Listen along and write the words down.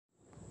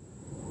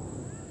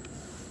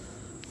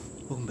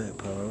Welcome back,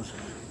 Pyros.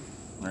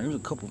 Now, there's a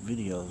couple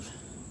videos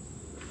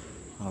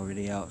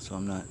already out, so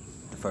I'm not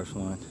the first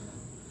one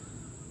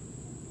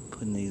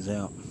putting these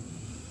out.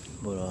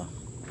 But a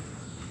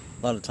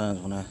lot of times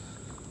when I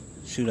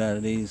shoot out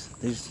of these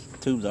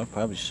tubes, I've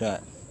probably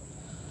shot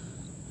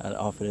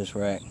off of this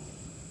rack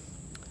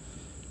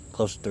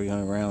close to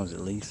 300 rounds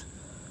at least.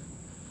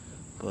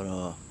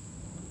 But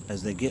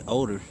as they get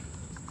older,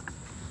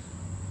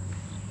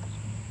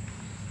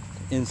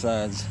 the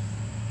insides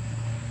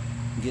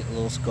get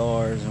little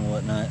scars and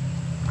whatnot.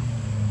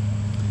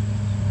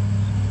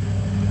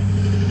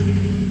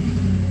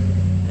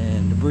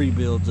 And debris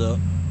builds up.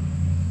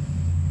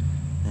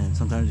 And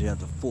sometimes you have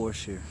to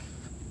force your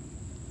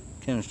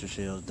canister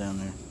shells down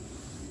there.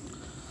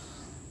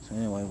 So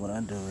anyway, what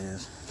I do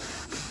is,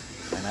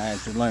 and I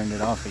actually learned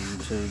it off of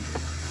YouTube.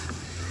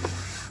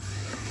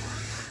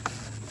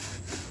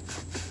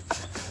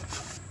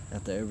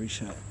 After every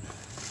shot.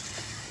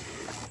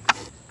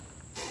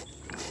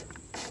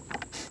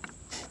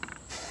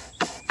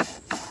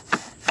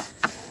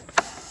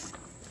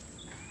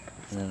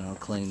 And then I'll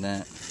clean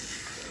that.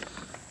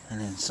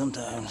 And then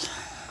sometimes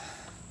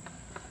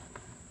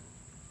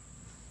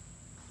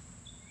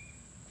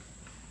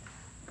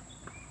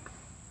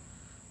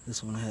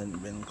this one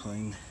hadn't been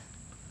cleaned.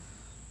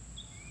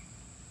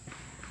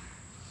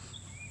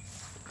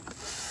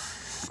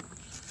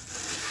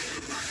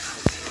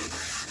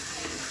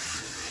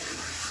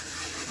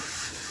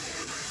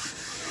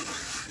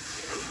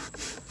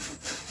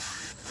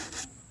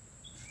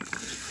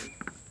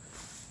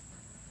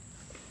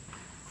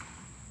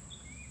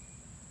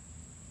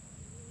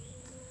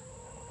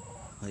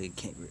 Oh, you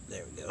can't grip.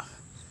 There we go.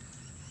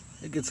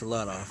 It gets a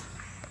lot off.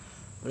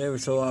 But every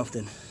so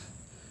often,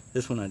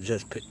 this one I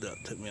just picked up.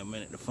 Took me a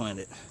minute to find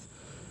it.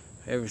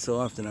 Every so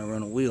often I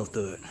run a wheel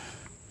through it.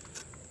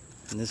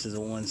 And this is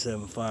a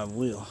 175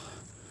 wheel.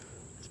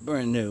 It's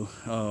brand new.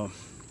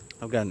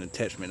 I've got an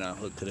attachment I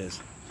hooked to this.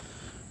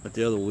 But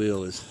the other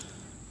wheel is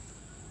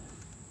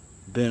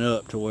bent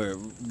up to where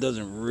it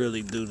doesn't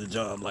really do the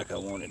job like I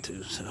want it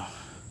to. So,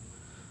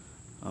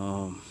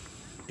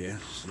 yeah,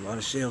 there's a lot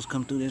of shells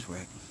come through this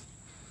rack.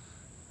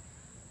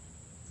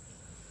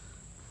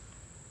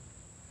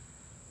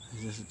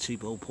 It's just a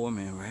cheap old poor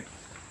man rack,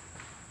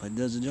 but it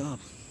does the job.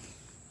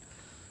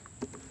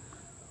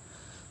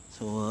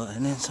 So,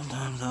 and then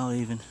sometimes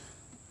I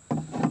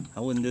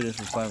wouldn't do this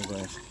with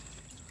fiberglass.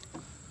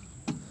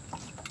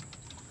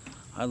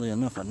 Oddly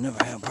enough, I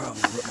never have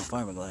problems with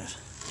my fiberglass.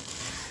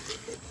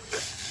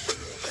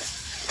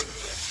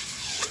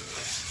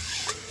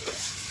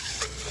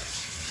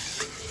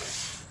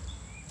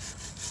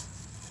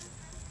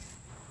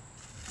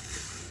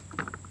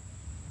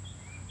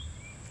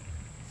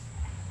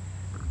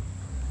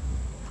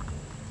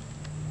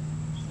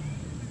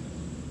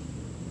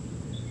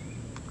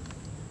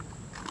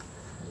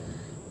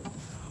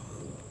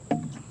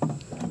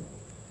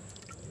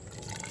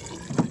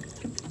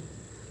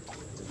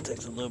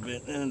 Takes a little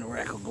bit, and then the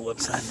rack will go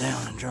upside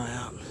down and dry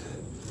out.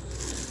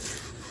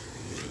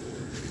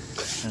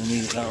 I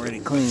need it already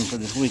clean for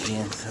this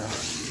weekend, so.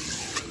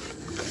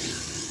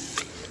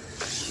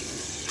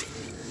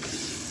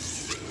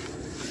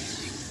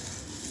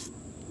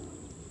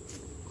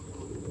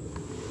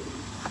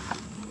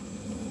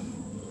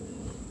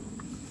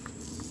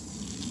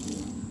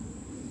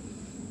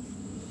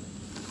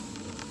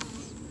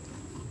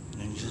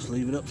 And just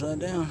leave it upside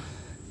down,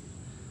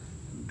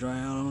 dry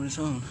out on its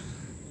own.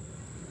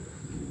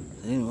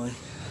 Anyway,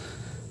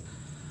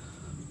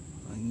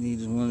 all you need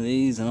is one of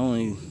these,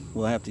 and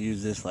we'll have to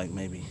use this like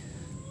maybe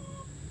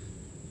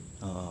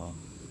a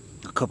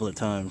couple of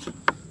times.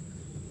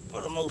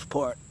 For the most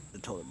part, the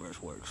toilet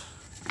brush works.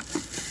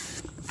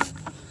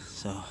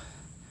 So,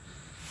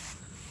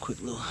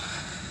 quick little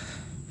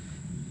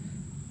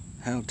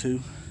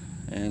how-to.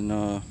 And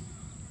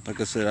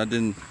like I said, I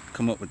didn't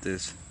come up with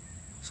this.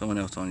 Someone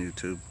else on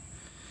YouTube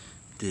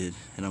did,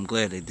 and I'm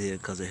glad they did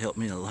because it helped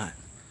me a lot.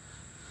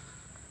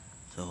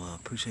 So I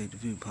appreciate the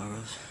view,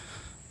 Pyros.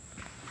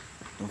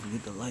 Don't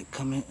forget to like,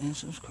 comment, and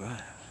subscribe.